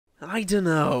I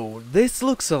dunno, this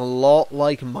looks a lot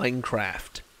like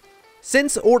Minecraft.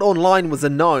 Since Oort Online was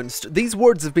announced, these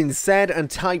words have been said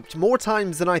and typed more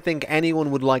times than I think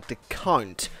anyone would like to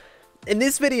count. In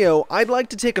this video, I'd like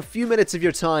to take a few minutes of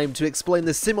your time to explain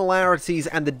the similarities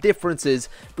and the differences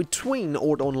between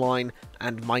Oort Online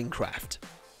and Minecraft.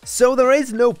 So there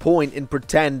is no point in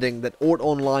pretending that Oort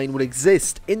Online would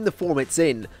exist in the form it's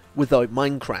in without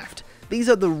Minecraft. These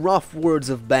are the rough words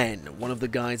of Ben, one of the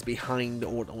guys behind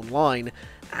Oort Online,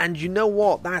 and you know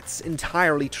what, that's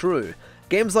entirely true.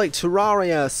 Games like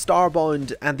Terraria,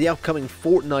 Starbound, and the upcoming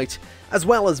Fortnite, as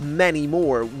well as many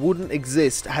more, wouldn't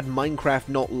exist had Minecraft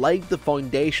not laid the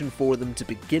foundation for them to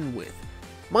begin with.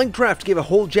 Minecraft gave a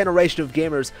whole generation of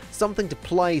gamers something to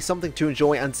play, something to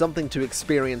enjoy, and something to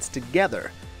experience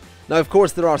together. Now, of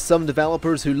course, there are some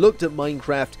developers who looked at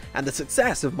Minecraft and the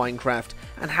success of Minecraft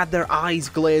and had their eyes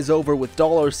glaze over with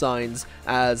 $signs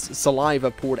as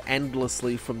saliva poured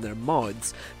endlessly from their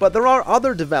mouths. But there are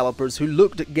other developers who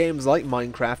looked at games like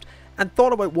Minecraft and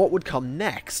thought about what would come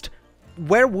next.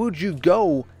 Where would you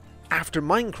go after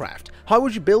Minecraft? How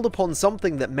would you build upon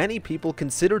something that many people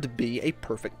consider to be a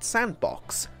perfect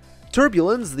sandbox?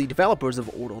 Turbulence, the developers of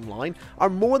Oort Online, are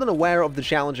more than aware of the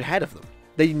challenge ahead of them.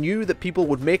 They knew that people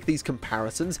would make these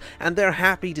comparisons, and they're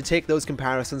happy to take those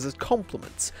comparisons as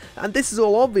compliments. And this is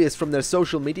all obvious from their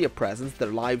social media presence,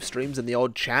 their live streams, and the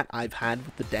odd chat I've had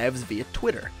with the devs via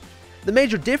Twitter. The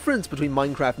major difference between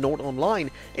Minecraft and Oort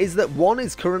Online is that one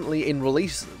is currently in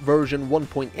release version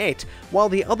 1.8, while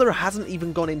the other hasn't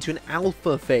even gone into an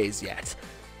alpha phase yet.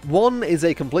 One is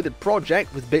a completed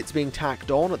project with bits being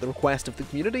tacked on at the request of the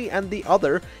community, and the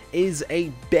other is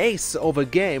a base of a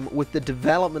game with the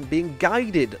development being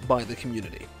guided by the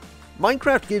community.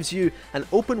 Minecraft gives you an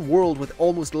open world with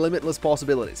almost limitless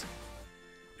possibilities.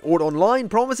 Oort Online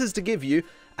promises to give you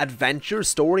adventure,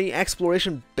 story,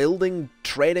 exploration, building,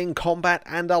 trading, combat,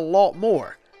 and a lot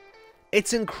more.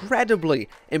 It's incredibly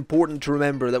important to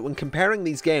remember that when comparing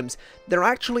these games, they're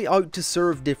actually out to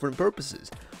serve different purposes.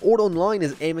 Oort Online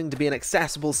is aiming to be an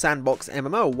accessible sandbox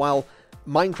MMO, while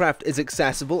Minecraft is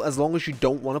accessible as long as you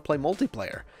don't want to play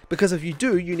multiplayer. Because if you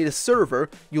do, you need a server,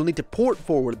 you'll need to port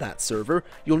forward that server,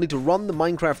 you'll need to run the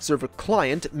Minecraft server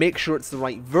client, make sure it's the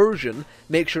right version,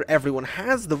 make sure everyone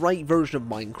has the right version of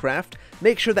Minecraft,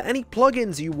 make sure that any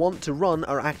plugins you want to run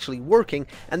are actually working,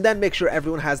 and then make sure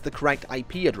everyone has the correct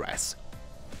IP address.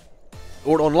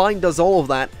 Oort Online does all of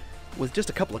that with just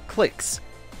a couple of clicks.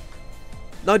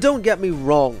 Now don't get me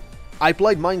wrong, I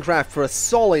played Minecraft for a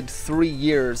solid 3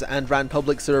 years and ran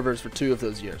public servers for 2 of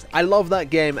those years. I love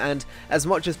that game, and as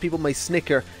much as people may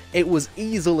snicker, it was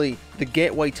easily the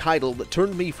gateway title that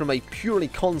turned me from a purely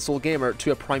console gamer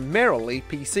to a primarily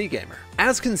PC gamer.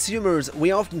 As consumers,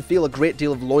 we often feel a great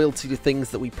deal of loyalty to things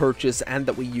that we purchase and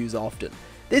that we use often.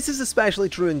 This is especially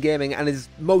true in gaming and is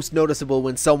most noticeable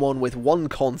when someone with one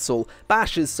console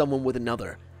bashes someone with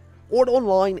another. Oort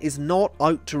Online is not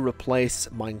out to replace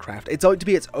Minecraft, it's out to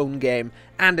be its own game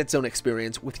and its own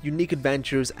experience with unique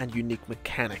adventures and unique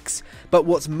mechanics. But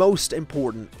what's most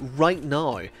important right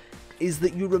now is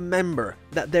that you remember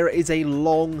that there is a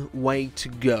long way to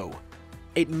go.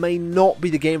 It may not be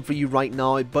the game for you right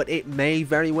now, but it may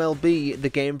very well be the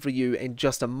game for you in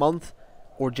just a month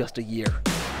or just a year.